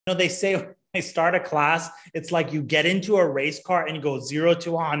know, they say when I start a class, it's like you get into a race car and you go 0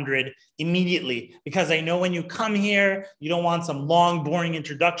 to 100 immediately, because I know when you come here, you don't want some long, boring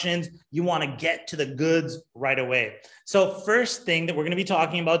introductions. You want to get to the goods right away. So first thing that we're going to be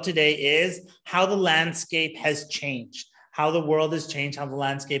talking about today is how the landscape has changed, how the world has changed, how the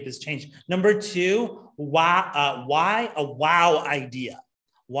landscape has changed. Number two, why a wow idea?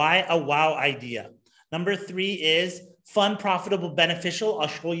 Why a wow idea? Number three is fun, profitable, beneficial. I'll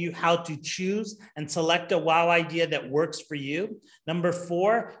show you how to choose and select a wow idea that works for you. Number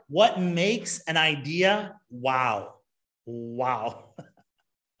four, what makes an idea wow? Wow.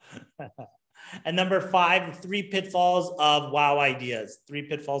 And number five, 3 pitfalls of wow ideas. 3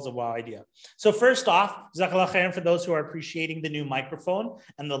 pitfalls of wow idea. So first off, Jazakallah khairan for those who are appreciating the new microphone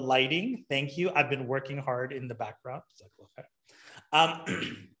and the lighting. Thank you. I've been working hard in the background.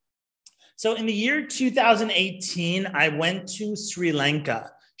 So in the year 2018, I went to Sri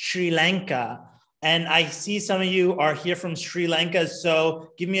Lanka, and I see some of you are here from Sri Lanka. So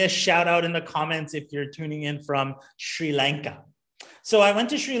give me a shout out in the comments if you're tuning in from Sri Lanka. So I went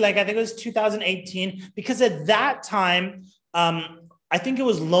to Sri Lanka, I think it was 2018, because at that time, I think it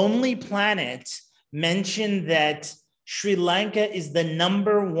was Lonely Planet mentioned that Sri Lanka is the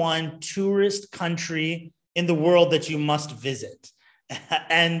 #1 tourist country in the world that you must visit.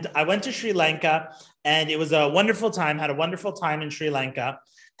 And I went to Sri Lanka and it was a wonderful time, had a wonderful time in Sri Lanka.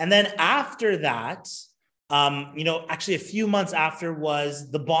 And then after that, actually a few months after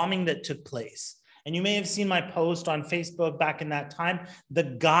was the bombing that took place. And you may have seen my post on Facebook back in that time. The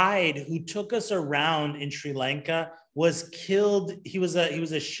guide who took us around in Sri Lanka was killed. He was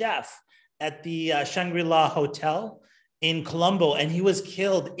a chef at the Shangri-La Hotel in Colombo, and he was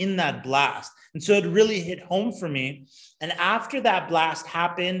killed in that blast. And so it really hit home for me. And after that blast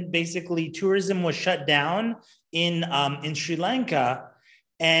happened, basically tourism was shut down in Sri Lanka.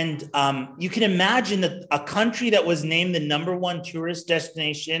 And you can imagine that a country that was named the #1 tourist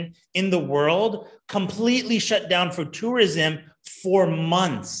destination in the world completely shut down for tourism for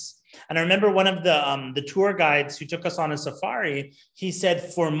months. And I remember one of the tour guides who took us on a safari, he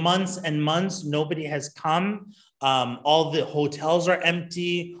said, for months and months, nobody has come. All the hotels are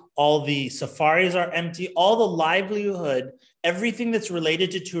empty. All the safaris are empty. All the livelihood, everything that's related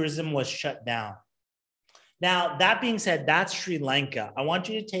to tourism was shut down. Now, that being said, that's Sri Lanka. I want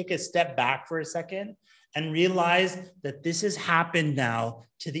you to take a step back for a second and realize that this has happened now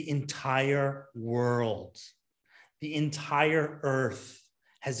to the entire world. The entire earth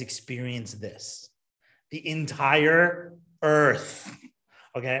has experienced this. The entire earth,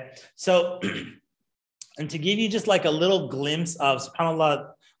 okay? So, and to give you just like a little glimpse of,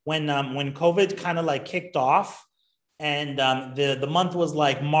 subhanAllah, when COVID kind of like kicked off, and the month was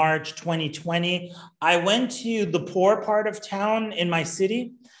like March 2020, I went to the poor part of town in my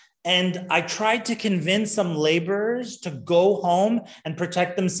city, and I tried to convince some laborers to go home and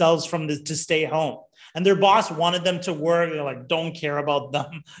protect themselves to stay home. And their boss wanted them to work. They're like, don't care about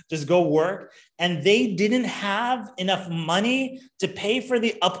them, just go work. And they didn't have enough money to pay for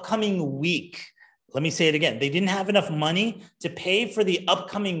the upcoming week. Let me say it again. They didn't have enough money to pay for the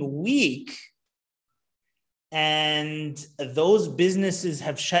upcoming week. And those businesses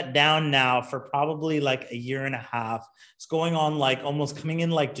have shut down now for probably like a year and a half. It's going on like almost coming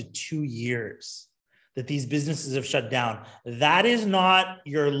in like to 2 years that these businesses have shut down. That is not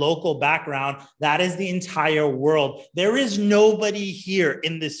your local background. That is the entire world. There is nobody here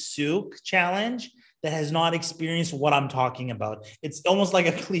in this souk challenge that has not experienced what I'm talking about. It's almost like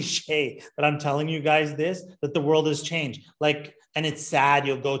a cliche that I'm telling you guys this, that the world has changed. Like, and it's sad,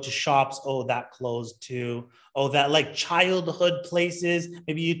 you'll go to shops, oh, that closed too. Oh, that like childhood places,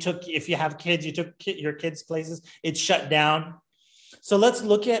 maybe if you have kids, you took your kids' places, it's shut down. So let's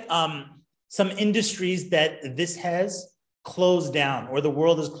look at some industries that this has closed down, or the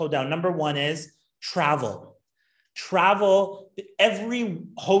world has closed down. Number one is travel. Travel, every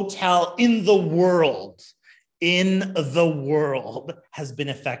hotel in the world has been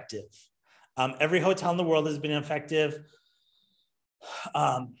effective. Every hotel in the world has been effective.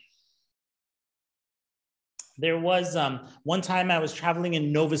 There was one time I was traveling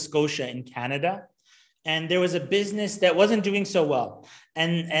in Nova Scotia in Canada, and there was a business that wasn't doing so well.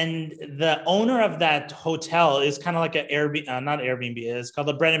 And the owner of that hotel is kind of like an Airbnb, not Airbnb, it's called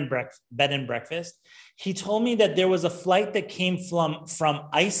a bed and breakfast. He told me that there was a flight that came from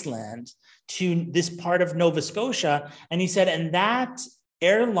Iceland to this part of Nova Scotia. And he said, and that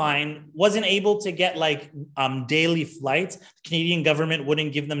airline wasn't able to get like daily flights. The Canadian government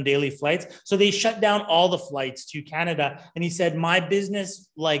wouldn't give them daily flights. So they shut down all the flights to Canada. And he said, my business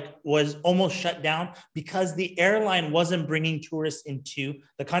like was almost shut down because the airline wasn't bringing tourists into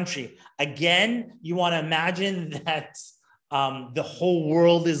the country. Again, you want to imagine that the whole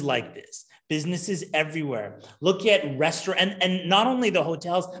world is like this. Businesses everywhere. Look at restaurant and not only the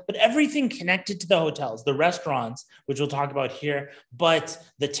hotels, but everything connected to the hotels, the restaurants, which we'll talk about here, but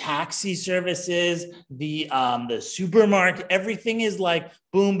the taxi services, the supermarket, everything is like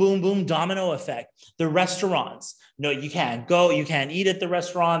boom, boom, boom, domino effect. The restaurants, no, you can't go, you can't eat at the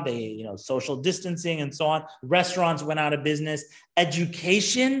restaurant. They, social distancing and so on. Restaurants went out of business.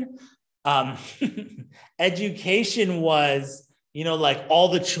 Education, education was, like all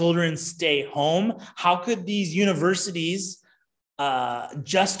the children stay home. How could these universities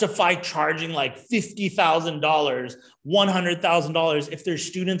justify charging like $50,000, $100,000 if their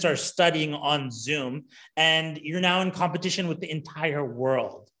students are studying on Zoom and you're now in competition with the entire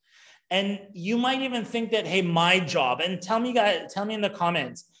world? And you might even think that, hey, my job, and tell me in the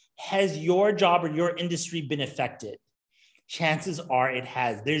comments, has your job or your industry been affected? Chances are it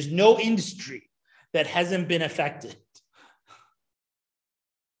has. There's no industry that hasn't been affected.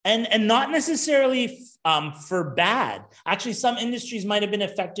 And not necessarily for bad. Actually, some industries might have been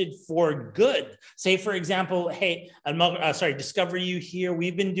affected for good. Say, for example, hey, Discover You here.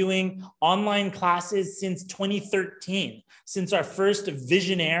 We've been doing online classes since 2013, since our first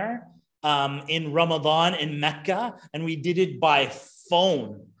Visionaire in Ramadan in Mecca. And we did it by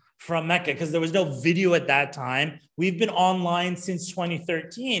phone from Mecca because there was no video at that time. We've been online since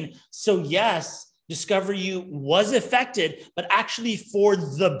 2013. So yes, Discover You was affected, but actually for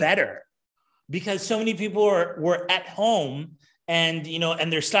the better, because so many people were at home and,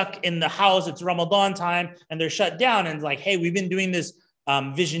 and they're stuck in the house. It's Ramadan time and they're shut down. And like, hey, we've been doing this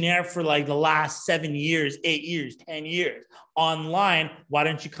Visionaire for like the last 7 years, 8 years, 10 years online. Why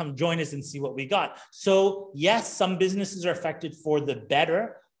don't you come join us and see what we got? So yes, some businesses are affected for the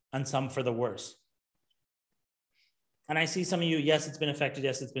better and some for the worse. And I see some of you, yes, it's been affected.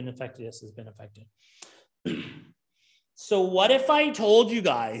 Yes, it's been affected. Yes, it's been affected. So what if I told you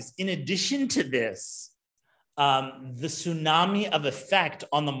guys, in addition to this, the tsunami of effect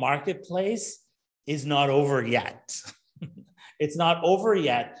on the marketplace is not over yet. It's not over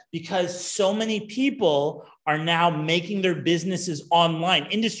yet because so many people are now making their businesses online.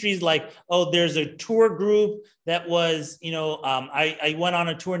 Industries like, oh, there's a tour group that was, I went on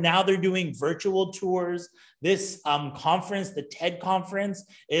a tour. Now they're doing virtual tours. This conference, the TED conference,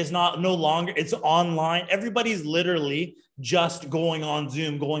 is no longer, it's online. Everybody's literally just going on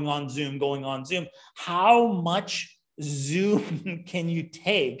Zoom. How much Zoom can you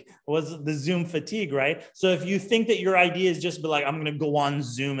take? Was the Zoom fatigue, right? So if you think that your idea is just be like, I'm going to go on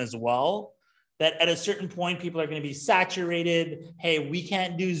Zoom as well, that at a certain point, people are going to be saturated. Hey, we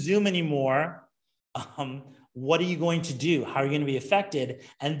can't do Zoom anymore. What are you going to do? How are you going to be affected?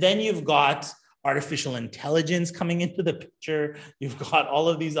 And then you've got artificial intelligence coming into the picture. You've got all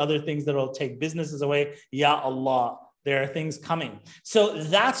of these other things that will take businesses away. Ya Allah, there are things coming. So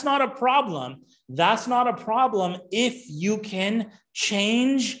that's not a problem. That's not a problem if you can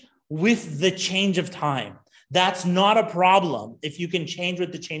change with the change of time. That's not a problem if you can change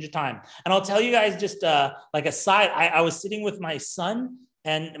with the change of time. And I'll tell you guys just like a side, I was sitting with my son,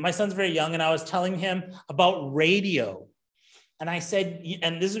 and my son's very young, and I was telling him about radio. And I said,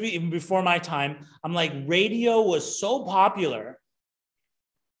 and this is even before my time, I'm like, radio was so popular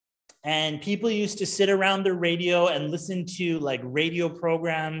and people used to sit around the radio and listen to like radio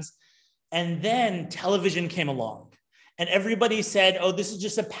programs. And then television came along and everybody said, oh, this is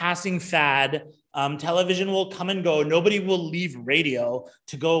just a passing fad. Television will come and go. Nobody will leave radio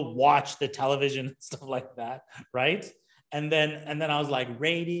to go watch the television and stuff like that, right? And then I was like,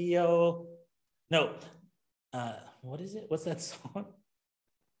 radio, no, what is it? What's that song?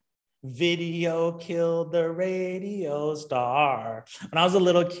 Video killed the radio star. When I was a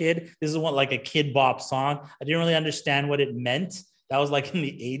little kid, this is what like a kid bop song. I didn't really understand what it meant. That was like in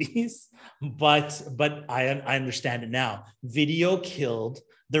the 80s, but I understand it now. Video killed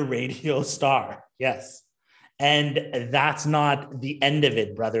the radio star. Yes. And that's not the end of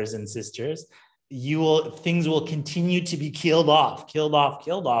it, brothers and sisters. Things will continue to be killed off,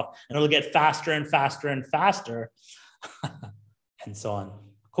 and it'll get faster and faster and faster, and so on.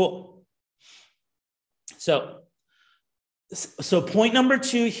 Cool. So point number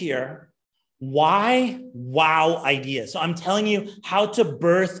 2 here, why wow idea? So I'm telling you how to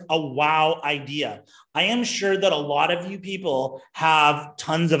birth a wow idea. I am sure that a lot of you people have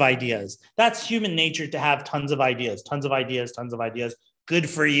tons of ideas. That's human nature, to have tons of ideas. Good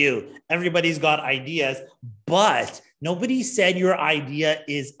for you. Everybody's got ideas, but nobody said your idea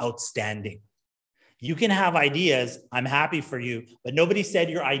is outstanding. You can have ideas. I'm happy for you, but nobody said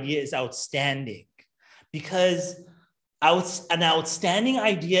your idea is outstanding, because an outstanding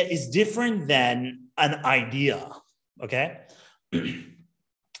idea is different than an idea. Okay.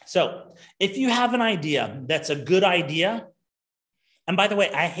 So if you have an idea that's a good idea, and by the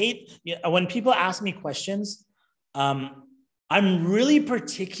way, I hate when people ask me questions. I'm really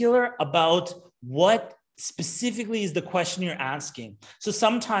particular about what specifically is the question you're asking. So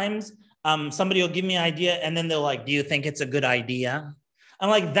sometimes somebody will give me an idea and then they're like, do you think it's a good idea? I'm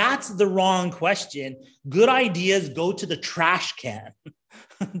like, that's the wrong question. Good ideas go to the trash can.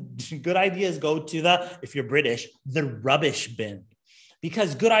 Good ideas go to the, if you're British, the rubbish bin,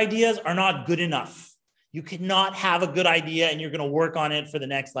 because good ideas are not good enough. You cannot have a good idea and you're going to work on it for the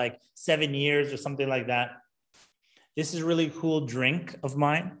next like 7 years or something like that. This is a really cool drink of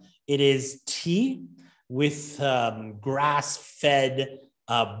mine. It is tea with grass-fed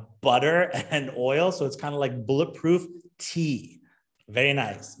butter and oil. So it's kind of like bulletproof tea. Very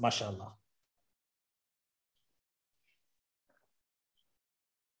nice, mashallah.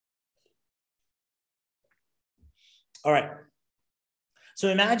 All right. So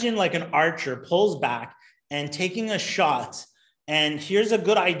imagine like an archer pulls back and taking a shot. And here's a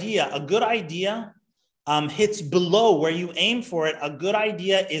good idea. A good idea hits below where you aim for it. A good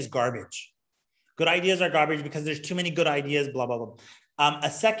idea is garbage. Good ideas are garbage because there's too many good ideas, blah, blah, blah. A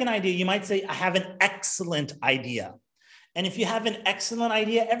second idea, you might say, I have an excellent idea. And if you have an excellent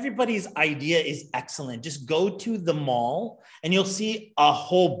idea, everybody's idea is excellent. Just go to the mall and you'll see a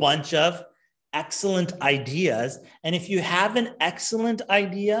whole bunch of excellent ideas. And if you have an excellent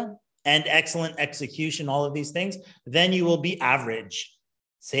idea and excellent execution, all of these things, then you will be average.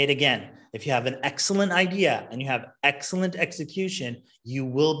 Say it again. If you have an excellent idea and you have excellent execution, you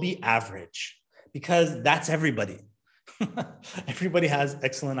will be average, because that's everybody. Everybody has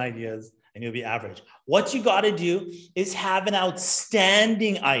excellent ideas and you'll be average. What you got to do is have an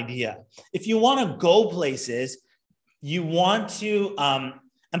outstanding idea. If you want to go places, you want to,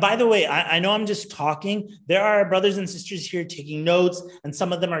 and by the way, I know I'm just talking. There are brothers and sisters here taking notes, and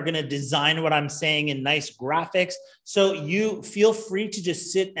some of them are going to design what I'm saying in nice graphics. So you feel free to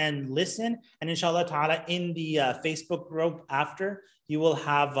just sit and listen. And inshallah ta'ala, in the Facebook group after, you will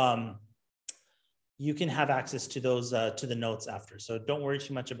have, you can have access to those, to the notes after. So don't worry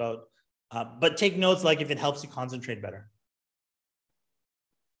too much about, but take notes, like if it helps you concentrate better.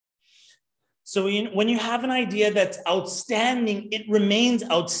 So when you have an idea that's outstanding, it remains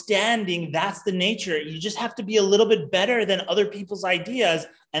outstanding. That's the nature. You just have to be a little bit better than other people's ideas.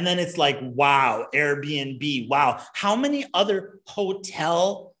 And then it's like, wow, Airbnb, wow. How many other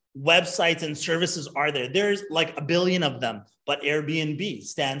hotel websites and services are there? There's like a billion of them, but Airbnb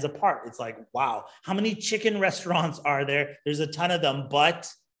stands apart. It's like, wow. How many chicken restaurants are there? There's a ton of them,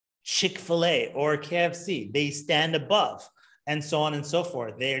 but Chick-fil-A or KFC, they stand above. And so on and so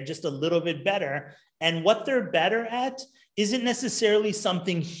forth. They're just a little bit better. And what they're better at isn't necessarily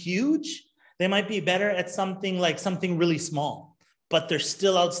something huge. They might be better at something like something really small, but they're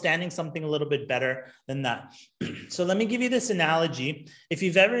still outstanding, something a little bit better than that. So let me give you this analogy. If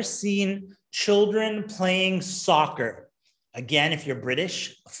you've ever seen children playing soccer, again, if you're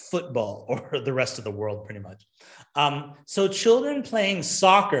British, football, or the rest of the world pretty much. So children playing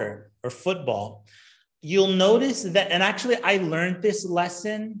soccer or football, you'll notice that, and actually I learned this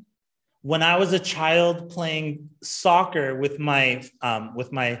lesson when I was a child playing soccer with my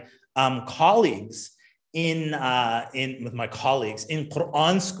colleagues in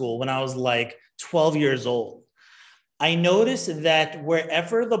Quran school when I was like 12 years old. I noticed that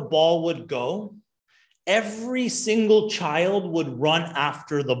wherever the ball would go, every single child would run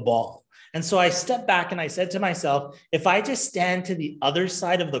after the ball. And so I stepped back and I said to myself, if I just stand to the other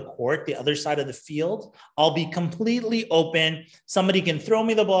side of the court, the other side of the field, I'll be completely open. Somebody can throw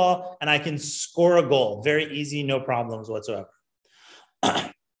me the ball and I can score a goal. Very easy, no problems whatsoever.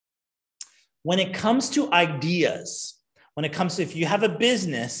 When it comes to ideas, when it comes to, if you have a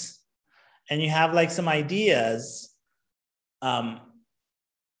business and you have like some ideas,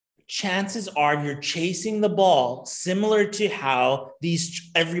 chances are you're chasing the ball similar to how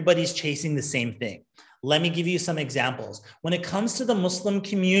everybody's chasing the same thing. Let me give you some examples. When it comes to the Muslim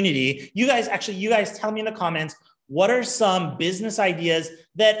community, you guys tell me in the comments, what are some business ideas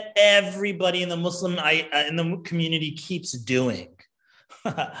that everybody in the Muslim in the community keeps doing?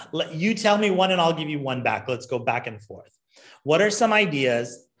 You tell me one and I'll give you one back. Let's go back and forth. What are some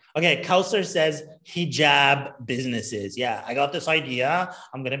ideas Okay, Kausar says hijab businesses. Yeah, I got this idea.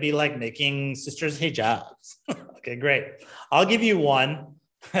 I'm going to be like making sisters hijabs. Okay, great. I'll give you one.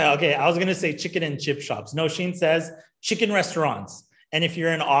 Okay, I was going to say chicken and chip shops. No, Sheen says chicken restaurants. And if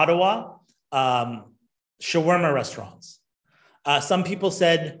you're in Ottawa, shawarma restaurants. Some people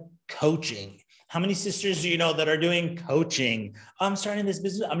said coaching. How many sisters do you know that are doing coaching? I'm starting this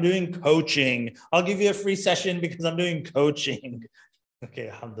business. I'm doing coaching. I'll give you a free session because I'm doing coaching. Okay,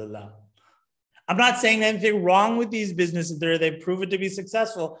 alhamdulillah. I'm not saying anything wrong with these businesses. They've proven to be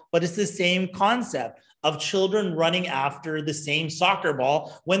successful, but it's the same concept of children running after the same soccer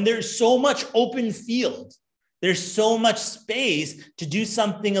ball when there's so much open field. There's so much space to do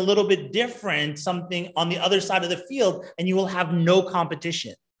something a little bit different, something on the other side of the field, and you will have no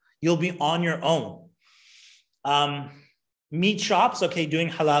competition. You'll be on your own. Meat shops, okay, doing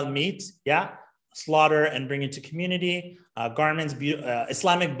halal meat, yeah. Slaughter and bring it to community. Garments,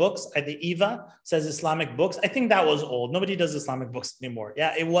 Islamic books. The Eva says Islamic books. I think that was old. Nobody does Islamic books anymore.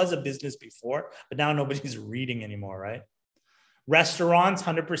 Yeah, it was a business before, but now nobody's reading anymore, right? Restaurants,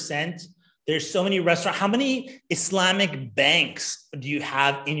 100%. There's so many restaurants. How many Islamic banks do you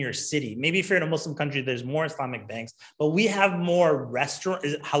have in your city? Maybe if you're in a Muslim country, there's more Islamic banks, but we have more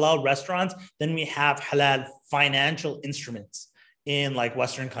halal restaurants than we have halal financial instruments in like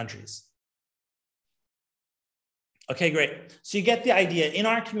Western countries. Okay, great. So you get the idea. In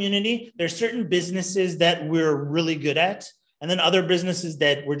our community, there's certain businesses that we're really good at, and then other businesses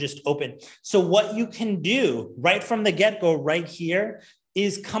that we're just open. So what you can do right from the get-go right here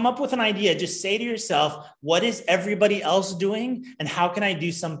is come up with an idea. Just say to yourself, what is everybody else doing? And how can I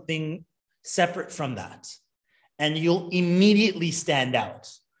do something separate from that? And you'll immediately stand out.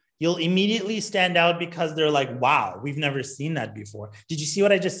 You'll immediately stand out because they're like, wow, we've never seen that before. Did you see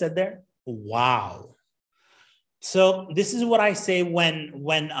what I just said there? Wow. So this is what I say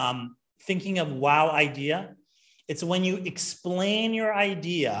when thinking of wow idea. It's when you explain your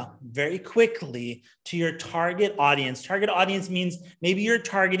idea very quickly to your target audience. Target audience means maybe you're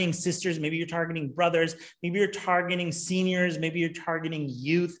targeting sisters, maybe you're targeting brothers, maybe you're targeting seniors, maybe you're targeting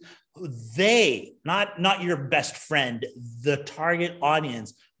youth. They, not your best friend, the target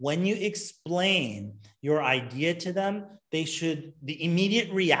audience. When you explain your idea to them, the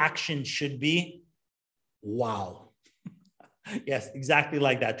immediate reaction should be, wow. Yes, exactly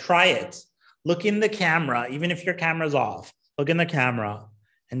like that. Try it. Look in the camera, even if your camera's off, look in the camera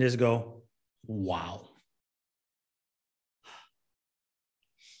and just go, wow.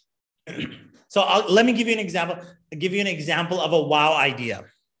 So let me give you an example. I'll give you an example of a wow idea.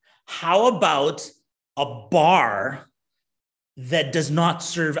 How about a bar that does not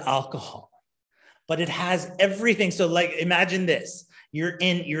serve alcohol, but it has everything? So like, imagine this. You're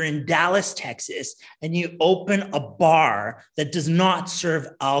in Dallas, Texas, and you open a bar that does not serve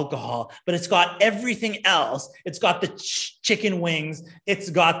alcohol, but it's got everything else. It's got the chicken wings. It's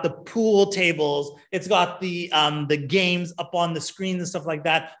got the pool tables. It's got the games up on the screens and stuff like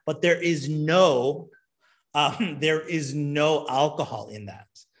that. But there is no alcohol in that.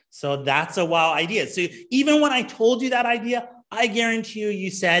 So that's a wow idea. So even when I told you that idea, I guarantee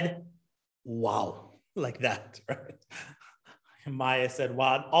you said, wow, like that, right? Maya said,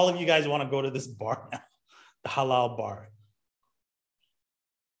 wow, all of you guys want to go to this bar now, the halal bar.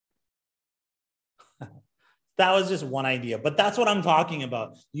 That was just one idea, but that's what I'm talking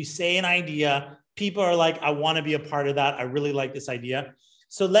about. You say an idea, people are like, I want to be a part of that. I really like this idea.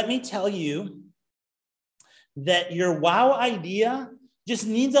 So let me tell you that your wow idea just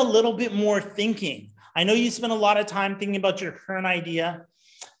needs a little bit more thinking. I know you spend a lot of time thinking about your current idea.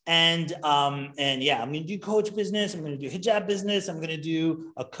 And yeah, I'm going to do coach business. I'm going to do hijab business. I'm going to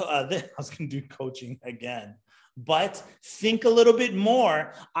do I was going to do coaching again, but think a little bit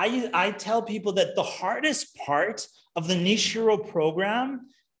more. I tell people that the hardest part of the NicheHero program,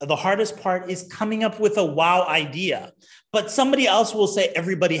 the hardest part is coming up with a wow idea. But somebody else will say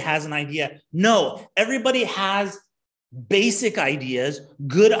everybody has an idea. No, everybody has basic ideas,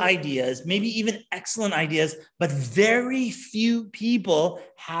 good ideas, maybe even excellent ideas, but very few people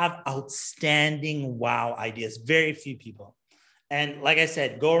have outstanding wow ideas. Very few people. And like I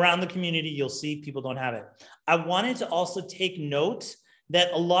said, go around the community, you'll see people don't have it. I wanted to also take note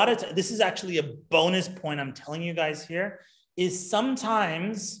that a lot of this is actually a bonus point I'm telling you guys here, is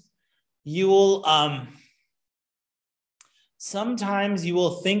sometimes you will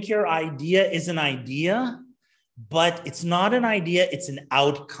think your idea is an idea, but it's not an idea, it's an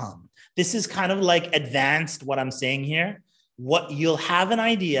outcome. This is kind of like advanced, what I'm saying here. What you'll have an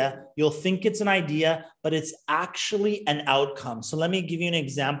idea, you'll think it's an idea, but it's actually an outcome. So let me give you an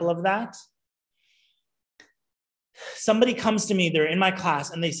example of that. somebody comes to me, they're in my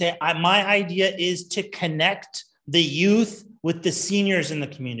class and they say, my idea is to connect the youth with the seniors in the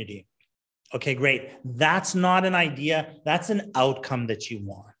community. Okay, great. That's not an idea. That's an outcome that you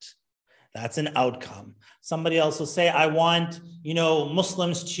want. That's an outcome. Somebody else will say, I want,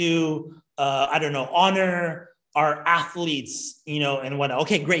 Muslims to, honor our athletes, and what.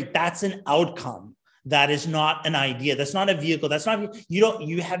 Okay, great. That's an outcome. That is not an idea. That's not a vehicle. That's not,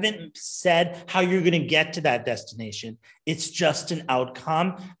 you haven't said how you're going to get to that destination. It's just an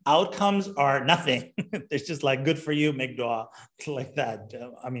outcome. Outcomes are nothing. It's just like, good for you, make dua, like that.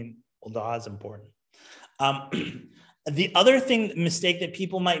 Well, dua is important. The other mistake that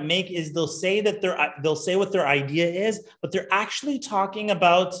people might make is they'll say what their idea is, but they're actually talking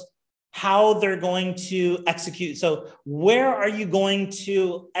about how they're going to execute. So where are you going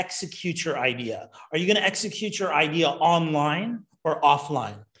to execute your idea? Are you going to execute your idea online or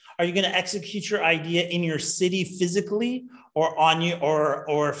offline? Are you going to execute your idea in your city physically or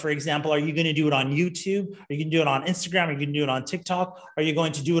or for example, are you going to do it on YouTube? Are you going to do it on Instagram? Are you going to do it on TikTok? Are you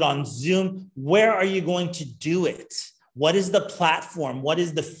going to do it on Zoom? Where are you going to do it? What is the platform? What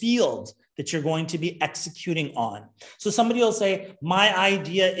is the field that you're going to be executing on? So somebody will say, my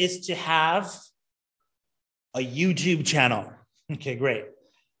idea is to have a YouTube channel. Okay, great.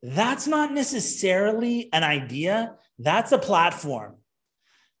 That's not necessarily an idea. That's a platform.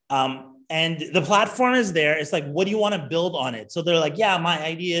 And the platform is there. It's like, what do you want to build on it? So they're like, yeah, my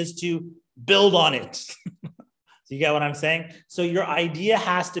idea is to build on it. So you get what I'm saying? So your idea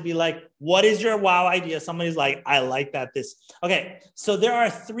has to be like, what is your wow idea? Somebody's like, I like that. Okay. So there are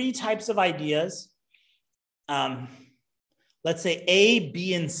 3 types of ideas. Let's say A,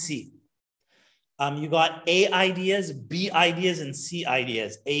 B, and C. You got A ideas, B ideas, and C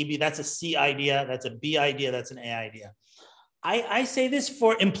ideas. A, B, that's a C idea. That's a B idea. That's an A idea. I say this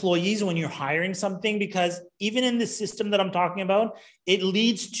for employees when you're hiring something, because even in the system that I'm talking about, it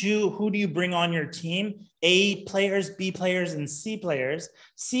leads to who do you bring on your team? A players, B players, and C players.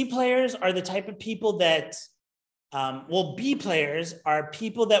 C players are the type of people that, B players are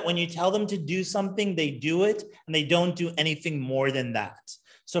people that when you tell them to do something, they do it and they don't do anything more than that.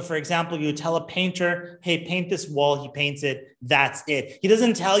 So for example, you tell a painter, hey, paint this wall, he paints it, that's it. He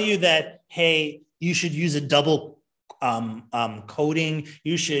doesn't tell you that, hey, you should use a double coating,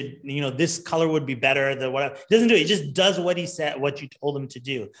 you should, this color would be better than whatever. He doesn't do it. He just does what he said, what you told him to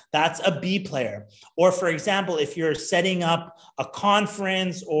do. That's a B player. Or for example, if you're setting up a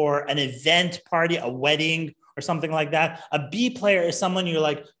conference or an event party, a wedding or something like that, a B player is someone you're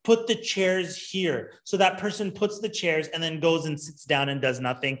like, put the chairs here. So that person puts the chairs and then goes and sits down and does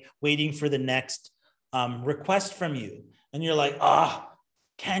nothing, waiting for the next request from you. And you're like,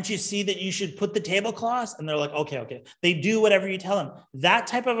 can't you see that you should put the tablecloths? And they're like, okay. They do whatever you tell them. That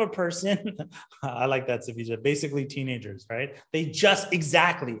type of a person, I like that, Safija, basically teenagers, right? They just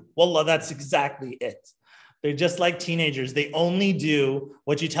Wallah, that's exactly it. They're just like teenagers. They only do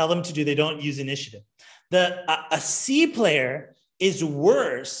what you tell them to do. They don't use initiative. A C player is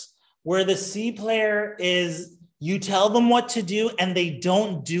worse, where the C player is, you tell them what to do and they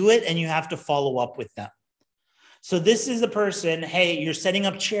don't do it and you have to follow up with them. So this is a person, hey, you're setting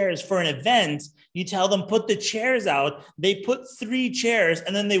up chairs for an event. You tell them, put the chairs out. They put 3 chairs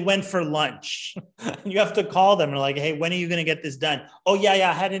and then they went for lunch. You have to call them and like, hey, when are you going to get this done? Oh, yeah,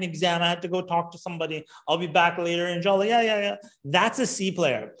 I had an exam. I had to go talk to somebody. I'll be back later. Inshallah. Yeah. That's a C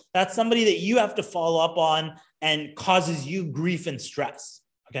player. That's somebody that you have to follow up on and causes you grief and stress.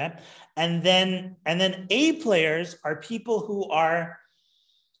 Okay. And then A players are people who are,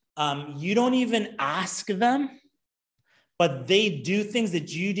 you don't even ask them, but they do things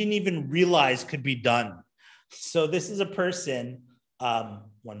that you didn't even realize could be done. So this is a person,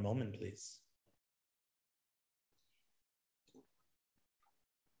 one moment, please.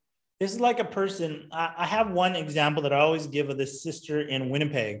 This is like a person, I have one example that I always give of this sister in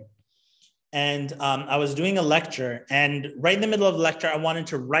Winnipeg. And I was doing a lecture, and right in the middle of the lecture, I wanted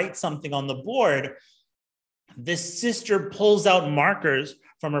to write something on the board. This sister pulls out markers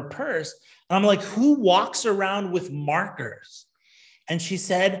from her purse. And I'm like, who walks around with markers? And she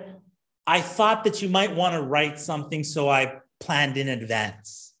said, I thought that you might want to write something, so I planned in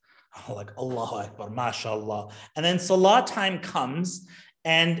advance. I'm like, Allahu Akbar, mashallah. And then Salah time comes,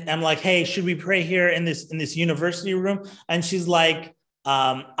 and I'm like, hey, should we pray here in this university room? And she's like,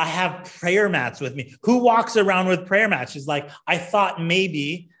 I have prayer mats with me. Who walks around with prayer mats? She's like, I thought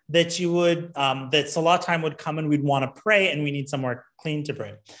maybe that you would, that Salah time would come and we'd want to pray and we need somewhere clean to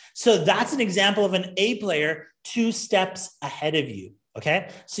pray. So that's an example of an A player 2 steps ahead of you. Okay.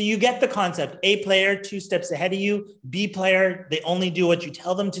 So you get the concept. A player 2 steps ahead of you. B player, they only do what you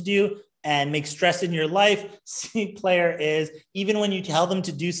tell them to do. and make stress in your life. C player is even when you tell them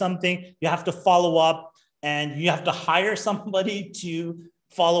to do something, you have to follow up and you have to hire somebody to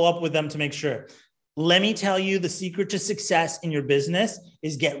follow up with them to make sure. Let me tell you, the secret to success in your business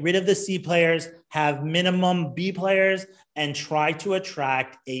is get rid of the C players, have minimum B players, and try to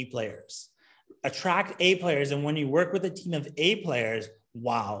attract A players. Attract A players. And when you work with a team of A players,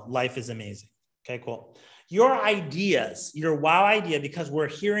 wow, life is amazing. Okay, cool. Your ideas, your wow idea, because we're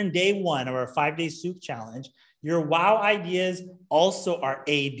here in day one of our 5-day souk challenge, your wow ideas also are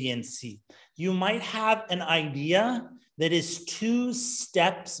A, B, and C. You might have an idea that is 2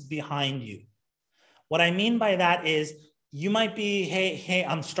 steps behind you. What I mean by that is you might be, hey,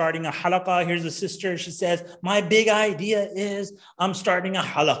 I'm starting a halaqah. Here's a sister. She says, my big idea is I'm starting a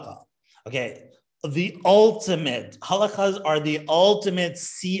halaqah. Okay, the ultimate, halaqahs are the ultimate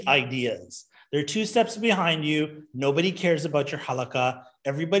C ideas. They're 2 steps behind you. Nobody cares about your halaqah.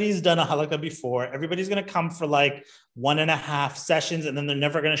 Everybody's done a halaqah before. Everybody's going to come for like 1.5 sessions and then they're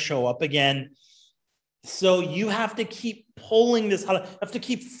never going to show up again. So you have to keep pulling this halaqah. You have to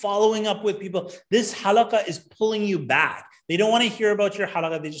keep following up with people. This halaqah is pulling you back. They don't want to hear about your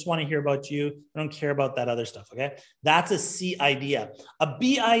halaqah. They just want to hear about you. They don't care about that other stuff, okay? That's a C idea. A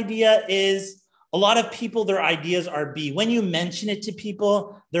B idea is a lot of people, their ideas are B. When you mention it to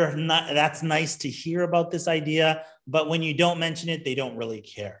people, they're not, that's nice to hear about this idea. But when you don't mention it, they don't really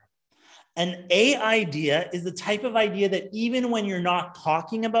care. An A idea is the type of idea that even when you're not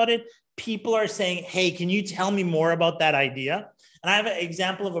talking about it, people are saying, hey, can you tell me more about that idea? And I have an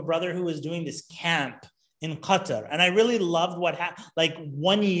example of a brother who was doing this camp in Qatar. And I really loved what happened. Like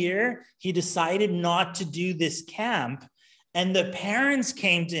 1 year, he decided not to do this camp. And the parents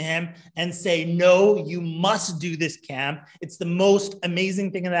came to him and say, no, you must do this camp. It's the most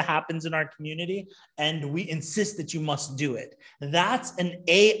amazing thing that happens in our community. And we insist that you must do it. That's an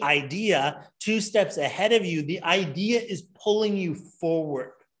A idea, 2 steps ahead of you. The idea is pulling you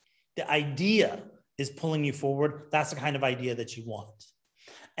forward. The idea is pulling you forward. That's the kind of idea that you want.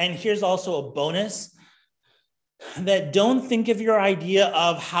 And here's also a bonus. That don't think of your idea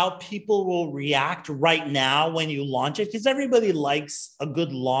of how people will react right now when you launch it, because everybody likes a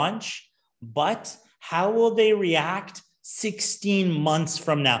good launch, but how will they react 16 months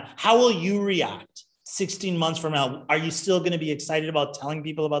from now? How will you react 16 months from now? Are you still going to be excited about telling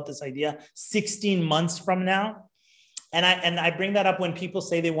people about this idea 16 months from now? And I bring that up when people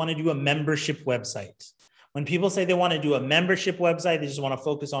say they want to do a membership website. When people say they want to do a membership website, they just want to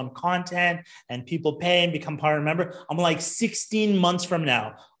focus on content and people pay and become part of a member. I'm like 16 months from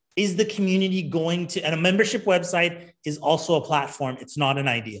now, is the community going to, and a membership website is also a platform. It's not an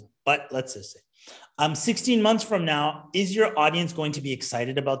idea, but let's just say 16 months from now, is your audience going to be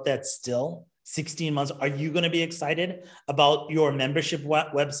excited about that still? 16 months, are you going to be excited about your membership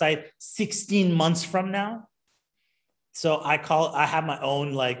website 16 months from now? So I have my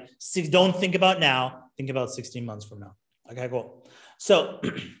own don't think about now. Think about 16 months from now. Okay, cool. So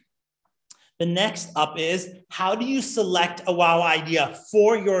the next up is, how do you select a wow idea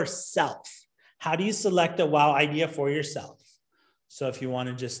for yourself? How do you select a wow idea for yourself? So if you want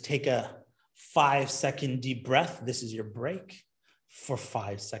to just take a 5-second deep breath, this is your break for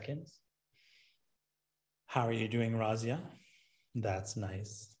 5 seconds. How are you doing, Razia? That's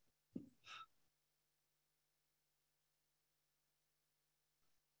nice.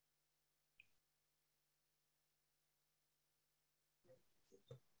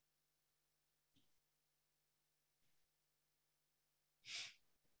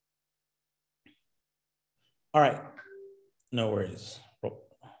 All right, no worries.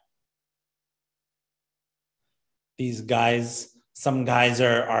 These guys, some guys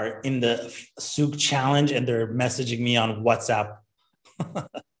are in the souk challenge and they're messaging me on WhatsApp.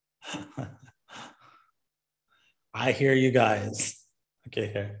 I hear you guys. Okay,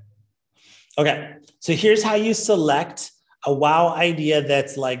 here. Okay, so here's how you select a wow idea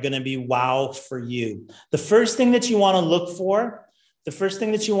that's like gonna be wow for you. The first thing that you wanna look for,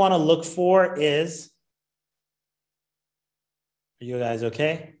 is, are you guys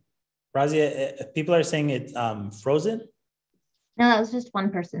okay? Razia, people are saying it's frozen? No, that was just one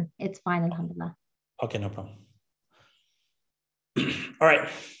person. It's fine, alhamdulillah. Okay, no problem. All right.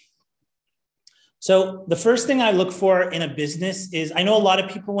 So the first thing I look for in a business is, I know a lot of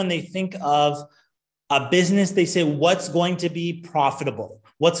people, when they think of a business, they say, what's going to be profitable?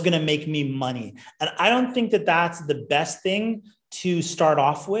 What's going to make me money? And I don't think that that's the best thing to start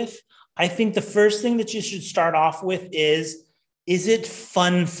off with. I think the first thing that you should start off with is it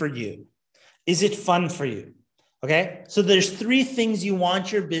fun for you? Is it fun for you? Okay, so there's three things you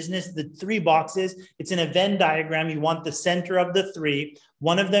want your business, the three boxes. It's an event diagram. You want the center of the three.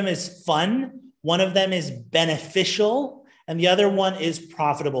 One of them is fun, one of them is beneficial, and the other one is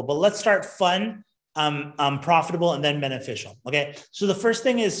profitable. But let's start fun, profitable, and then beneficial. Okay, so the first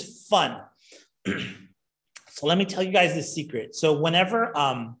thing is fun. So let me tell you guys the secret. So whenever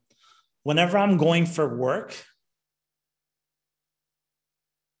I'm going for work,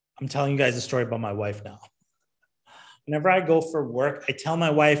 I'm telling you guys a story about my wife now. Whenever I go for work, I tell my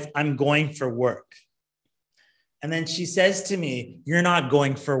wife I'm going for work. And then she says to me, "You're not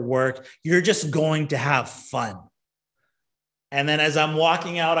going for work. You're just going to have fun." And then as I'm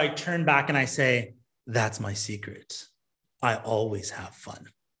walking out, I turn back and I say, "That's my secret. I always have fun."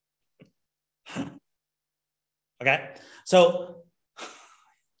 Okay. So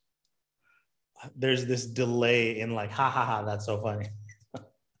there's this delay in like, ha ha ha, that's so funny.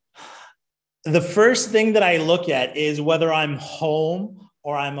 The first thing that I look at is whether I'm home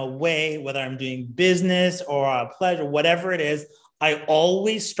or I'm away, whether I'm doing business or a pleasure, whatever it is, I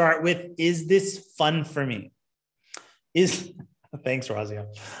always start with, is this fun for me? Thanks, Razia.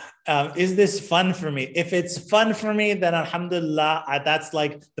 Is this fun for me? If it's fun for me, then alhamdulillah, that's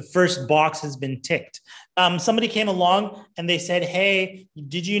like the first box has been ticked. Somebody came along and they said, "Hey,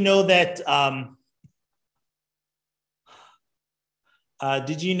 did you know that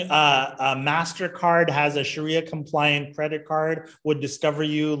MasterCard has a Sharia compliant credit card? Would Discover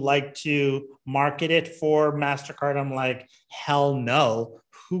You like to market it for MasterCard?" I'm like, hell no.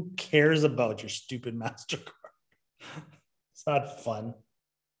 Who cares about your stupid MasterCard? It's not fun.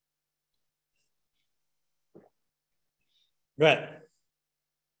 Good.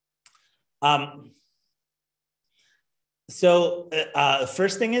 So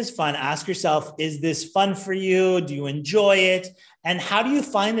first thing is fun. Ask yourself, is this fun for you? Do you enjoy it? And how do you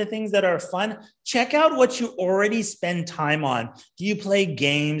find the things that are fun? Check out what you already spend time on. Do you play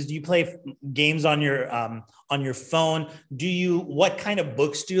games? Do you play games on your phone? What kind of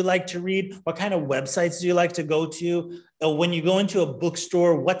books do you like to read? What kind of websites do you like to go to? When you go into a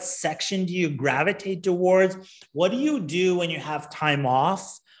bookstore, what section do you gravitate towards? What do you do when you have time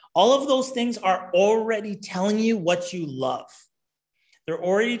off? All of those things are already telling you what you love. They're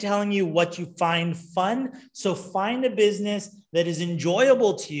already telling you what you find fun. So find a business that is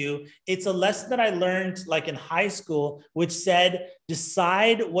enjoyable to you. It's a lesson that I learned like in high school, which said,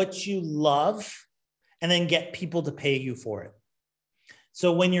 decide what you love and then get people to pay you for it.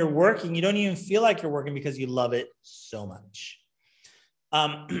 So when you're working, you don't even feel like you're working because you love it so much.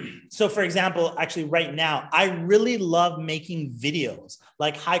 So for example, actually right now, I really love making videos,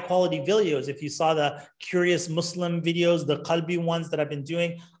 like high quality videos. If you saw the Curious Muslim videos, the Qalbi ones that I've been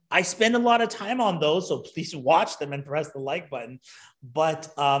doing, I spend a lot of time on those. So please watch them and press the like button.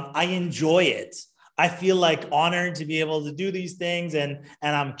 But I enjoy it. I feel like honored to be able to do these things, and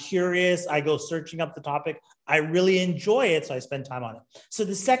I'm curious. I go searching up the topic. I really enjoy it, so I spend time on it. So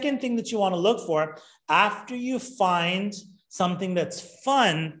the second thing that you want to look for after you find something that's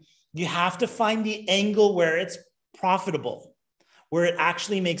fun, you have to find the angle where it's profitable, where it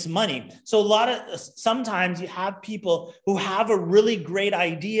actually makes money. So sometimes you have people who have a really great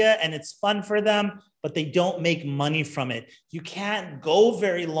idea and it's fun for them, but they don't make money from it. You can't go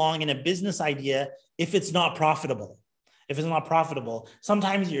very long in a business idea if it's not profitable. If it's not profitable,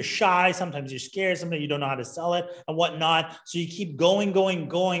 sometimes you're shy, sometimes you're scared, sometimes you don't know how to sell it and whatnot. So you keep going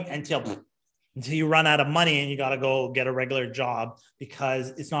until you run out of money and you got to go get a regular job because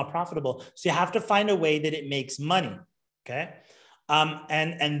it's not profitable. So you have to find a way that it makes money. Okay.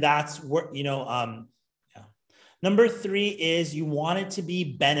 And that's where, yeah. Number 3 is you want it to be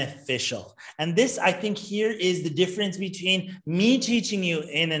beneficial. And this, I think here is the difference between me teaching you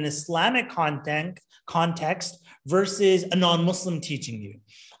in an Islamic context versus a non-Muslim teaching you.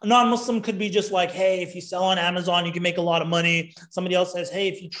 A non-Muslim could be just like, hey, if you sell on Amazon, you can make a lot of money. Somebody else says, hey,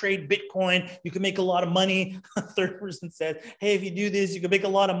 if you trade Bitcoin, you can make a lot of money. A third person says, hey, if you do this, you can make a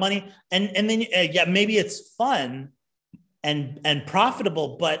lot of money. And then, yeah, maybe it's fun and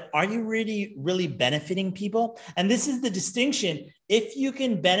profitable, but are you really benefiting people? And this is the distinction. If you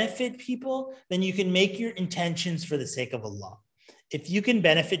can benefit people, then you can make your intentions for the sake of Allah. If you can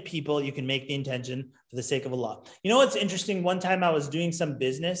benefit people, you can make the intention for the sake of Allah. You know what's interesting? One time I was doing some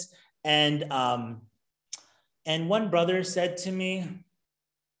business, and one brother said to me,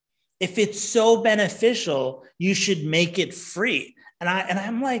 if it's so beneficial, you should make it free. And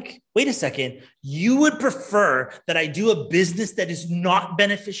I'm like, wait a second, you would prefer that I do a business that is not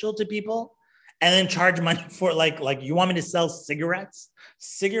beneficial to people and then charge money for like you want me to sell cigarettes?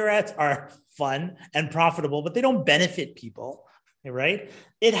 Cigarettes are fun and profitable, but they don't benefit people. right?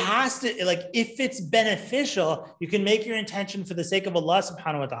 It has to, like, if it's beneficial, you can make your intention for the sake of Allah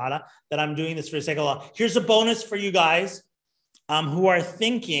subhanahu wa ta'ala, that I'm doing this for the sake of Allah. Here's a bonus for you guys who are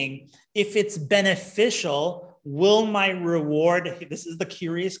thinking, if it's beneficial, will my reward, this is the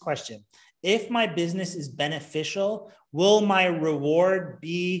curious question. If my business is beneficial, will my reward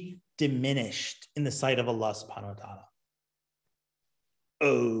be diminished in the sight of Allah subhanahu wa ta'ala?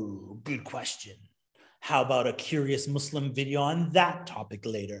 Oh, good question. How about a curious Muslim video on that topic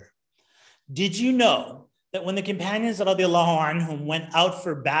later? Did you know that when the companions radiallahu anhum went out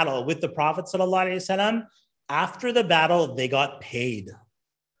for battle with the Prophet sallallahu alaihi wasallam, after the battle, they got paid.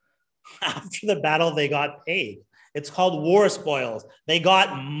 After the battle, they got paid. It's called war spoils. They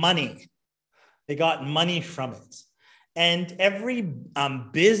got money. They got money from it. And every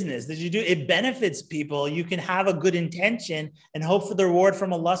business that you do, it benefits people. You can have a good intention and hope for the reward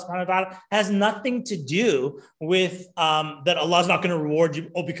from Allah subhanahu wa ta'ala. It has nothing to do with that Allah's not going to reward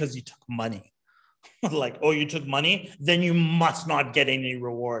you, because you took money. Like, oh, you took money, then you must not get any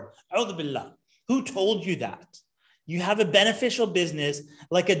reward. A'udhu billah. Who told you that? You have a beneficial business,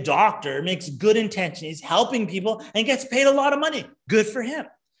 like a doctor makes good intention. He's helping people and gets paid a lot of money. Good for him.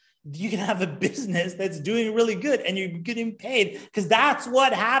 You can have a business that's doing really good and you're getting paid, because that's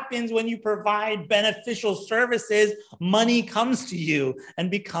what happens when you provide beneficial services. Money comes to you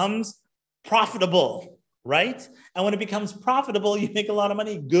and becomes profitable, right? And when it becomes profitable, you make a lot of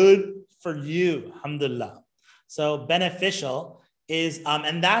money. Good for you, alhamdulillah. So beneficial is,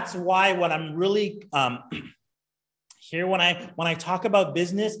 and that's why what I'm really here when I talk about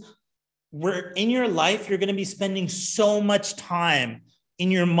business, we're in your life, you're going to be spending so much time in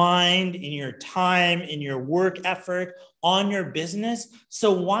your mind, in your time, in your work effort on your business.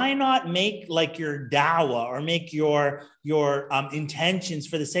 So why not make like your dawah or make your intentions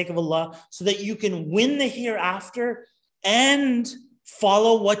for the sake of Allah, so that you can win the hereafter and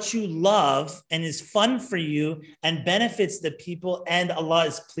follow what you love and is fun for you and benefits the people, and Allah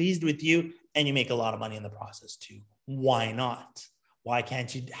is pleased with you and you make a lot of money in the process too. Why not? Why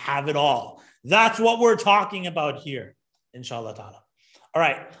can't you have it all? That's what we're talking about here, inshallah ta'ala. All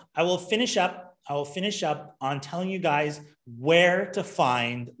right, I will finish up on telling you guys where to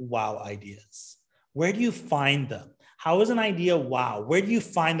find wow ideas. Where do you find them? How is an idea wow? Where do you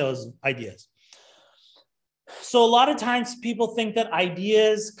find those ideas? So a lot of times people think that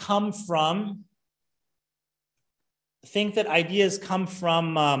ideas come from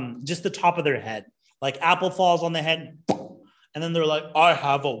just the top of their head. Like apple falls on the head, and then they're like, I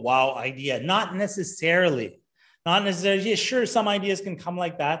have a wow idea. Not necessarily. Not necessarily. Yeah, sure, some ideas can come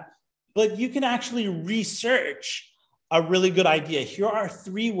like that, but you can actually research a really good idea. Here are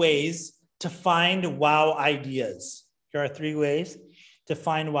 3 ways to find wow ideas. Here are 3 ways to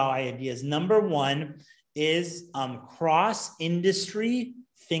find wow ideas. Number 1 is cross-industry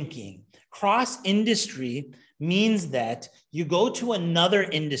thinking. Cross-industry means that you go to another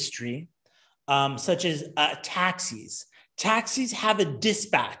industry, such as taxis. Taxis have a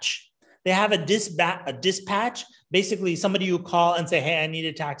dispatch. They have a dispatch, basically somebody you call and say, hey, I need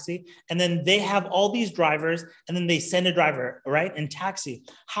a taxi. And then they have all these drivers, and then they send a driver, right? And taxi.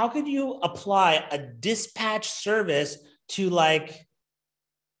 How could you apply a dispatch service to like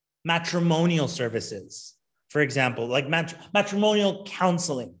matrimonial services? For example, like matrimonial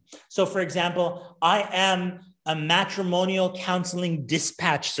counseling. So for example, I am a matrimonial counseling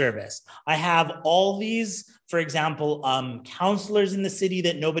dispatch service. I have all these, for example, counselors in the city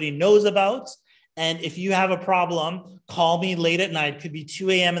that nobody knows about. And if you have a problem, call me late at night. It could be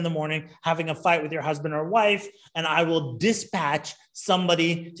 2 a.m. in the morning, having a fight with your husband or wife, and I will dispatch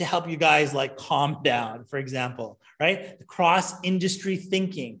somebody to help you guys like calm down, for example, right? The cross-industry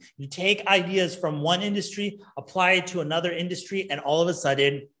thinking. You take ideas from one industry, apply it to another industry, and all of a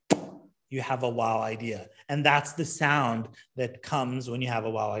sudden, you have a wow idea. And that's the sound that comes when you have a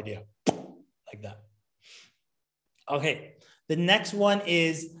wow idea, like that. Okay, the next one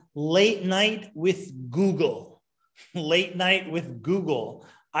is late night with Google. Late night with Google.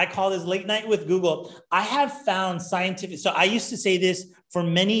 I call this late night with Google. I have found scientific, so I used to say this for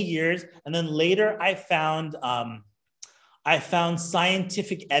many years, and then later I found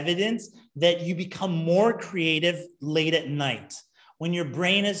scientific evidence that you become more creative late at night. When your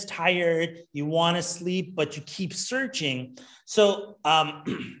brain is tired, you want to sleep, but you keep searching. So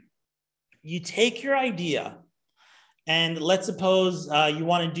you take your idea, and let's suppose you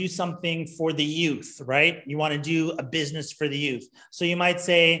want to do something for the youth, right? You want to do a business for the youth. So you might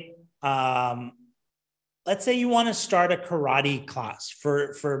say, let's say you want to start a karate class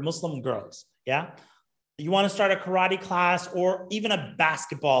for Muslim girls, yeah? You want to start a karate class or even a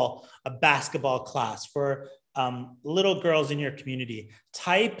basketball class for little girls in your community,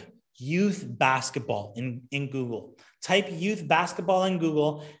 type youth basketball in Google. Type youth basketball in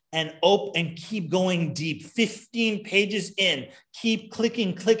Google and keep going deep. 15 pages in, keep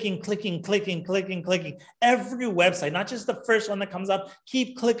clicking. Every website, not just the first one that comes up,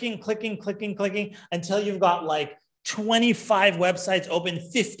 keep clicking until you've got like 25 websites open,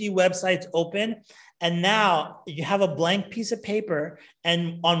 50 websites open. And now you have a blank piece of paper.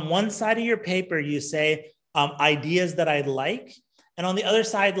 And on one side of your paper, you say ideas that I like. And on the other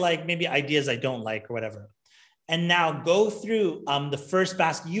side, like maybe ideas I don't like or whatever. And now go through the first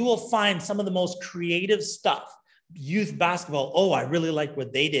basket. You will find some of the most creative stuff. Youth basketball. Oh, I really like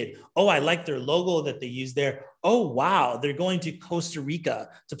what they did. Oh, I like their logo that they used there. Oh, wow. They're going to Costa Rica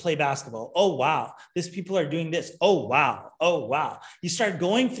to play basketball. Oh, wow. These people are doing this. Oh, wow. Oh, wow. You start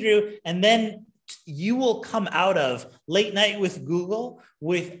going through, and then you will come out of Late Night with Google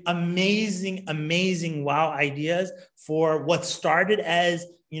with amazing wow ideas for what started as,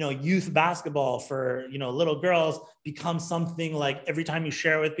 youth basketball for, little girls becomes something like every time you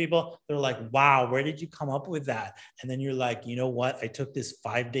share it with people, they're like, wow, where did you come up with that? And then you're like, you know what? I took this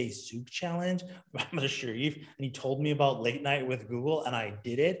 5-day souk challenge. I'm Sharif, and he told me about Late Night with Google, and I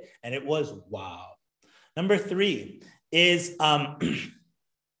did it. And it was wow. Number three is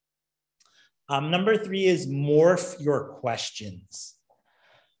morph your questions.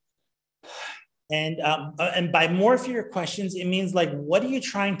 And by morph your questions, it means like, what are you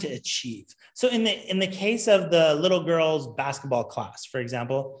trying to achieve? So in the case of the little girls basketball class, for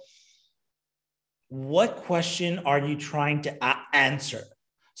example, what question are you trying to answer?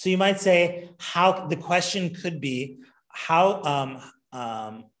 So you might say, the question could be, how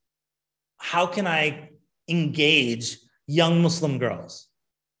can I engage young Muslim girls?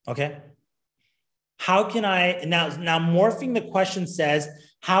 Okay. How can I, now morphing the question says,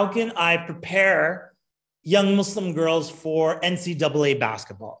 how can I prepare young Muslim girls for NCAA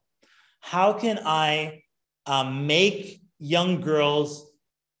basketball? How can I make young girls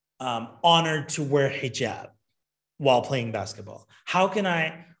honored to wear hijab while playing basketball?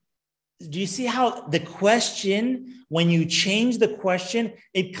 Do you see how the question, when you change the question,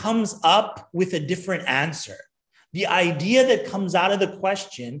 it comes up with a different answer? The idea that comes out of the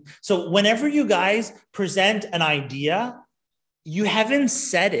question. So whenever you guys present an idea, you haven't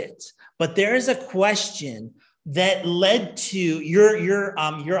said it, but there is a question that led to your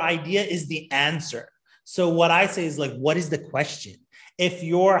idea is the answer. So what I say is like, what is the question? If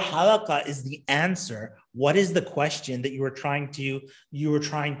your halaqah is the answer, what is the question that you were trying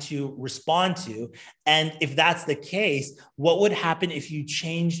to respond to? And if that's the case, what would happen if you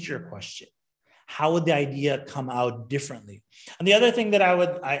changed your question? How would the idea come out differently? And the other thing that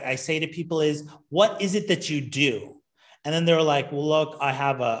I say to people is, what is it that you do? And then they're like, well, look,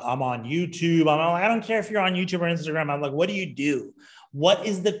 I'm on YouTube. I'm like, I don't care if you're on YouTube or Instagram. I'm like, what do you do? What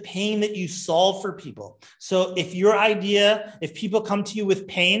is the pain that you solve for people? So if people come to you with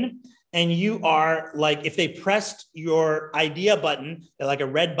pain and you are like, if they pressed your idea button, like a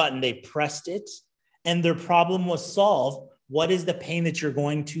red button, they pressed it and their problem was solved, what is the pain that you're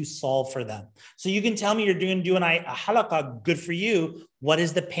going to solve for them? So you can tell me you're going to do a halaqah, good for you. What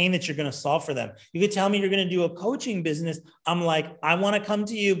is the pain that you're going to solve for them? You could tell me you're going to do a coaching business. I'm like, I want to come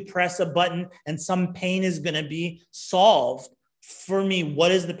to you, press a button, and some pain is going to be solved for me.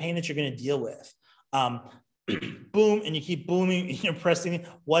 What is the pain that you're going to deal with? Boom, and you keep booming, you're pressing.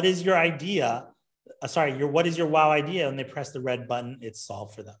 What is your idea? What is your wow idea? And they press the red button, it's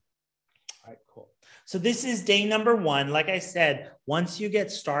solved for them. All right, cool. So this is day number one. Like I said, once you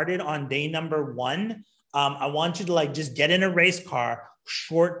get started on day number one, I want you to just get in a race car,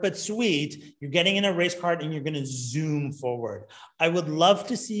 short but sweet. You're getting in a race car and you're going to zoom forward. I would love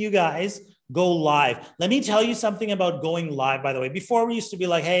to see you guys go live. Let me tell you something about going live, by the way. Before we used to be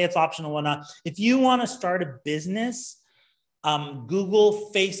like, hey, it's optional, whatnot. If you want to start a business,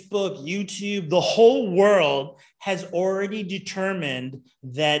 Google, Facebook, YouTube, the whole world has already determined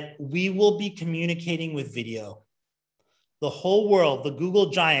that we will be communicating with video. The whole world, the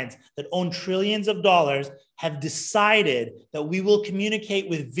Google giants that own trillions of dollars have decided that we will communicate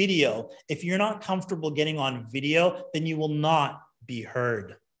with video. If you're not comfortable getting on video, then you will not be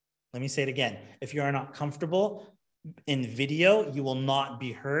heard. Let me say it again. If you are not comfortable in video, you will not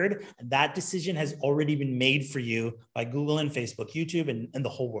be heard. And that decision has already been made for you by Google and Facebook, YouTube, and the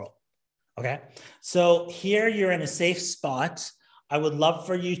whole world. Okay. So here you're in a safe spot. I would love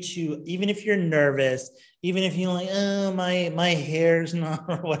for you to, even if you're nervous, even if you're like, oh, my hair's not,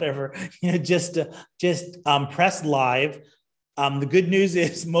 or whatever, just press live. The good news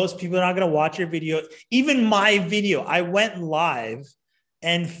is most people are not going to watch your video. Even my video, I went live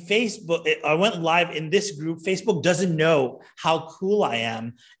And Facebook, I went live in this group. Facebook doesn't know how cool I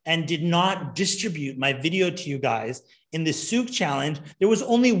am and did not distribute my video to you guys. In the Souk challenge, there was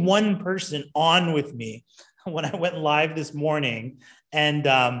only one person on with me when I went live this morning. And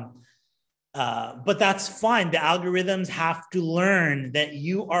but that's fine. The algorithms have to learn that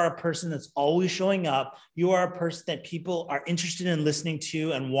you are a person that's always showing up. You are a person that people are interested in listening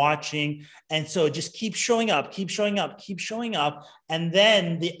to and watching. And so just keep showing up, keep showing up, keep showing up. And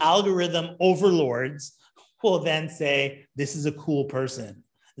then the algorithm overlords will then say, this is a cool person.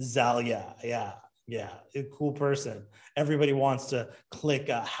 Zalia, yeah, a cool person. Everybody wants to click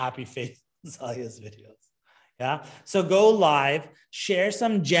a happy face Zalia's videos. Yeah. So go live, share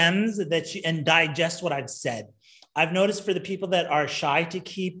some gems that you and digest what I've said. I've noticed for the people that are shy to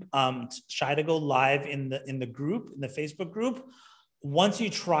go live in the group, in the Facebook group, once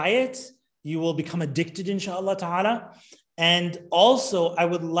you try it, you will become addicted, inshallah ta'ala. And also I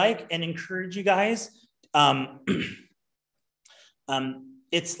would like and encourage you guys,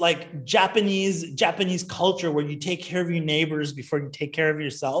 it's like Japanese culture where you take care of your neighbors before you take care of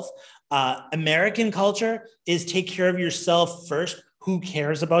yourself. American culture is take care of yourself first. Who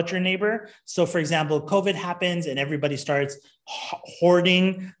cares about your neighbor? So for example, COVID happens and everybody starts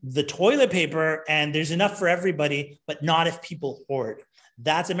hoarding the toilet paper and there's enough for everybody, but not if people hoard.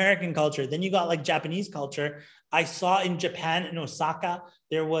 That's American culture. Then you got like Japanese culture. I saw in Japan, in Osaka,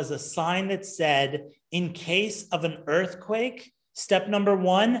 there was a sign that said, in case of an earthquake, step number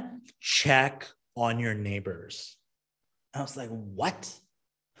 1, check on your neighbors. I was like, what?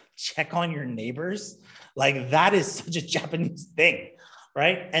 Check on your neighbors? Like that is such a Japanese thing,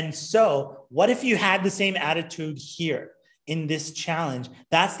 right? And so what if you had the same attitude here in this challenge?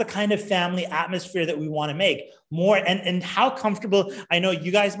 That's the kind of family atmosphere that we want to make more. And how comfortable, I know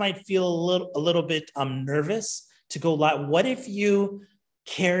you guys might feel a little bit nervous to go live. What if you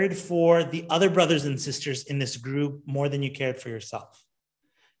cared for the other brothers and sisters in this group more than you cared for yourself?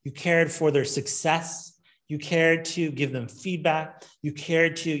 You cared for their success. You cared to give them feedback. You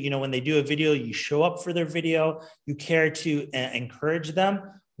cared to, when they do a video, you show up for their video. You care to encourage them.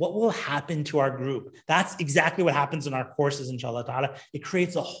 What will happen to our group? That's exactly what happens in our courses, inshallah ta'ala. It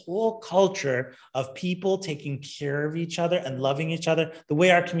creates a whole culture of people taking care of each other and loving each other the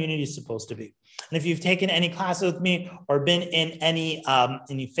way our community is supposed to be. And if you've taken any classes with me or been in any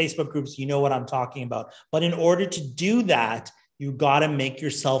Facebook groups, you know what I'm talking about. But in order to do that, you got to make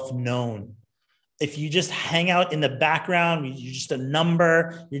yourself known. If you just hang out in the background, you're just a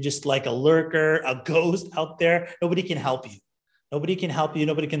number, you're just like a lurker, a ghost out there, nobody can help you. Nobody can help you.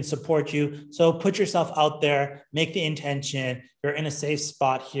 Nobody can support you. So put yourself out there, make the intention. You're in a safe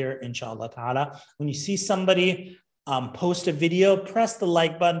spot here, inshallah ta'ala. When you see somebody post a video, press the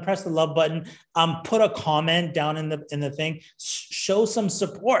like button, press the love button, put a comment down in the thing, show some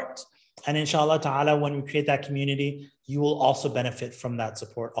support. And inshallah ta'ala, when we create that community, you will also benefit from that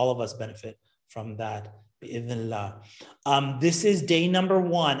support. All of us benefit from that. This is day number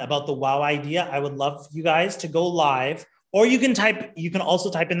 1 about the wow idea. I would love you guys to go live, or you can also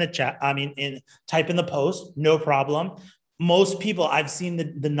type in the chat. Type in the post, no problem. Most people, I've seen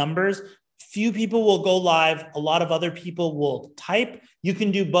the numbers. Few people will go live. A lot of other people will type. You can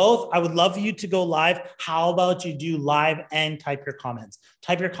do both. I would love you to go live. How about you do live and type your comments?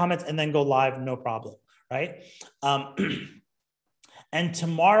 Type your comments and then go live, no problem, right? And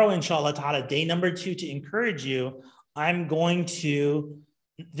tomorrow, inshallah ta'ala, day number 2, to encourage you,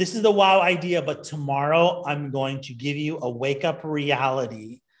 this is the wow idea, but tomorrow I'm going to give you a wake up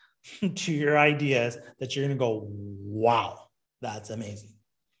reality to your ideas that you're going to go, wow, that's amazing.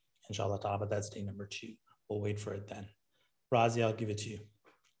 Inshallah ta'ala, but that's day number 2. We'll wait for it then. Razi, I'll give it to you.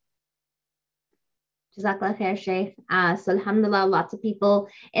 Jazakallah khair, Sheikh. So alhamdulillah, lots of people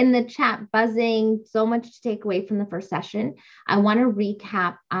in the chat buzzing, so much to take away from the first session. I want to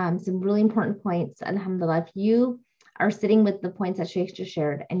recap some really important points. Alhamdulillah, if you are sitting with the points that Sheikh just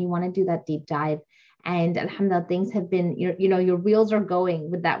shared and you want to do that deep dive, and alhamdulillah, things have been, your wheels are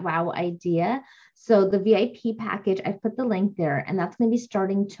going with that wow idea. So the VIP package, I've put the link there, and that's going to be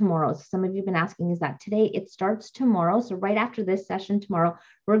starting tomorrow. So some of you have been asking, is that today? It starts tomorrow. So right after this session tomorrow,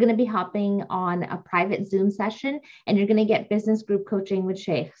 we're going to be hopping on a private Zoom session, and you're going to get business group coaching with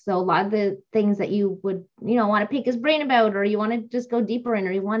Sheikh. So a lot of the things that you would, want to pick his brain about, or you want to just go deeper in,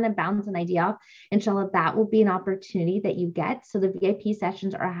 or you want to bounce an idea off, inshallah, that will be an opportunity that you get. So the VIP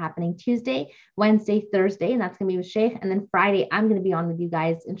sessions are happening Tuesday, Wednesday, Thursday, and that's going to be with Sheikh. And then Friday, I'm going to be on with you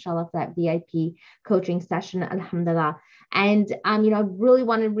guys, inshallah, for that VIP coaching session, alhamdulillah. And, I really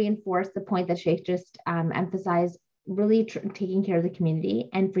want to reinforce the point that Sheikh just emphasized. really taking care of the community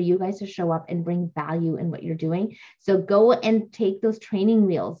and for you guys to show up and bring value in what you're doing. So go and take those training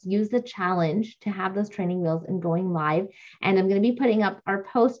wheels, use the challenge to have those training wheels and going live. And I'm going to be putting up our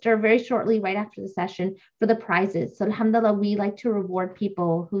poster very shortly, right after the session, for the prizes. So alhamdulillah, we like to reward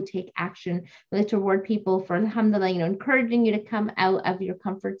people who take action. We like to reward people for alhamdulillah, encouraging you to come out of your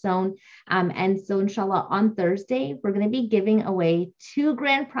comfort zone. And so inshallah, on Thursday, we're going to be giving away 2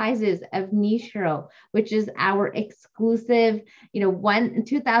 grand prizes of NicheHero, which is our exclusive,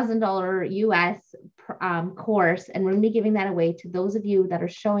 $2,000 US course. And we're going to be giving that away to those of you that are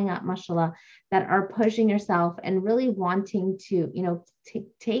showing up, mashallah, that are pushing yourself and really wanting to,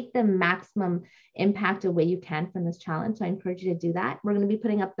 take the maximum impact away you can from this challenge. So I encourage you to do that. We're going to be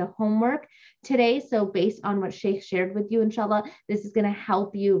putting up the homework today. So based on what Sheikh shared with you, inshallah, this is going to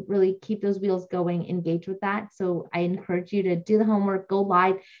help you really keep those wheels going, engage with that. So I encourage you to do the homework, go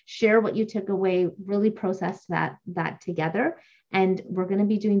live, share what you took away, really process that together. And we're going to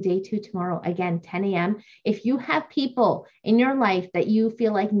be doing day 2 tomorrow, again, 10 a.m. If you have people in your life that you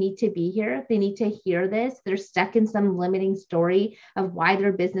feel like need to be here, they need to hear this, they're stuck in some limiting story of why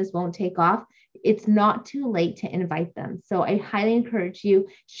their business won't take off, it's not too late to invite them. So I highly encourage you,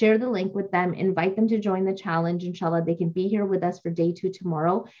 share the link with them, invite them to join the challenge. Inshallah, they can be here with us for day 2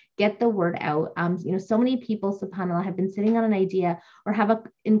 tomorrow. Get the word out. So many people, subhanAllah, have been sitting on an idea or have an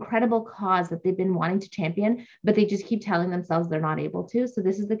incredible cause that they've been wanting to champion, but they just keep telling themselves they're not able to. So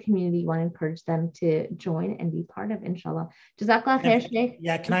this is the community you want to encourage them to join and be part of, inshallah. Jazakallah khair, Sheikh.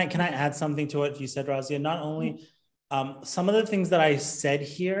 Yeah, can I add something to what you said, Razia? Not only some of the things that I said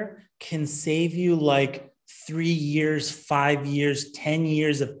here can save you like 3 years, 5 years, 10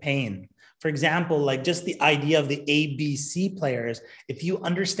 years of pain. For example, like just the idea of the ABC players, if you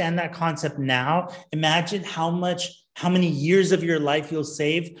understand that concept now, imagine how many years of your life you'll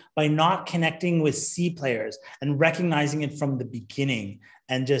save by not connecting with C players and recognizing it from the beginning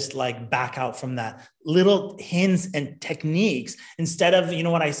and just like back out from that. Little hints and techniques instead of,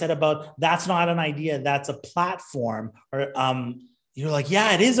 what I said about that's not an idea, that's a platform, or you're like,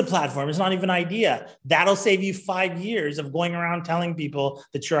 yeah, it is a platform. It's not even an idea. That'll save you 5 years of going around telling people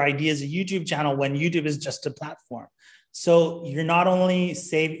that your idea is a YouTube channel when YouTube is just a platform. So you're not only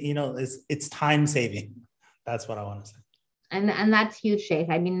it's time saving. That's what I want to say. And that's huge, Sheikh.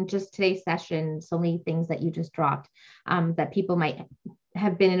 I mean, just today's session, so many things that you just dropped that people might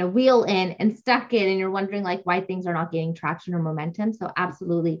have been in a wheel in and stuck in, and you're wondering like why things are not gaining traction or momentum. So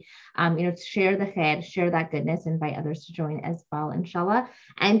absolutely, share the khair, share that goodness, invite others to join as well, inshallah.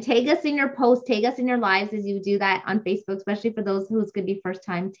 And tag us in your posts, tag us in your lives as you do that on Facebook, especially for those who's going to be first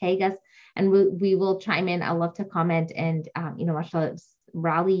time, tag us and we will chime in. I love to comment and, mashallah,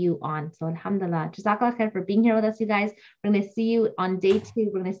 rally you on. So alhamdulillah, jazakallah khair for being here with us, you guys. We're going to see you on day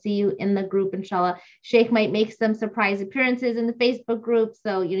 2. We're going to see you in the group, inshallah. Sheikh might make some surprise appearances in the Facebook group,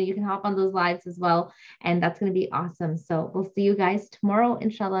 so you can hop on those lives as well, and that's going to be awesome. So we'll see you guys tomorrow,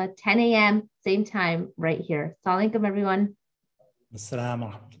 inshallah, 10 a.m. same time right here. Assalamu alaikum, everyone. Assalamu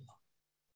alaikum.